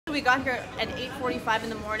we got here at 8:45 in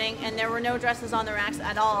the morning, and there were no dresses on the racks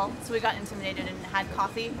at all. So we got intimidated and had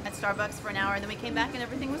coffee at Starbucks for an hour, and then we came back and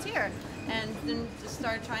everything was here. And then just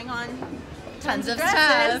started trying on tons of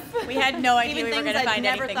dresses. Stuff. We had no idea we were going to find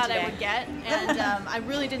anything today. Even things I never thought today. I would get, and I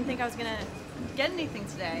really didn't think I was going to get anything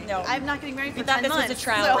today. No. I'm not getting married for 10 thought this months. was a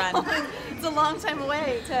trial so run. It's a long time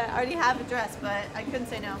away to already have a dress, but I couldn't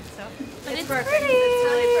say no. So it's perfect. pretty. It's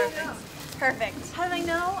really perfect. Perfect. How did I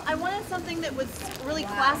know? I wanted something that was really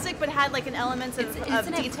classic, but had like an element of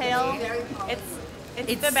detail.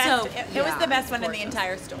 It's the best. It was the best one in the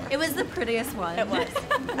entire store. It was the prettiest one. It was.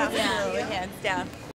 Absolutely, hands down.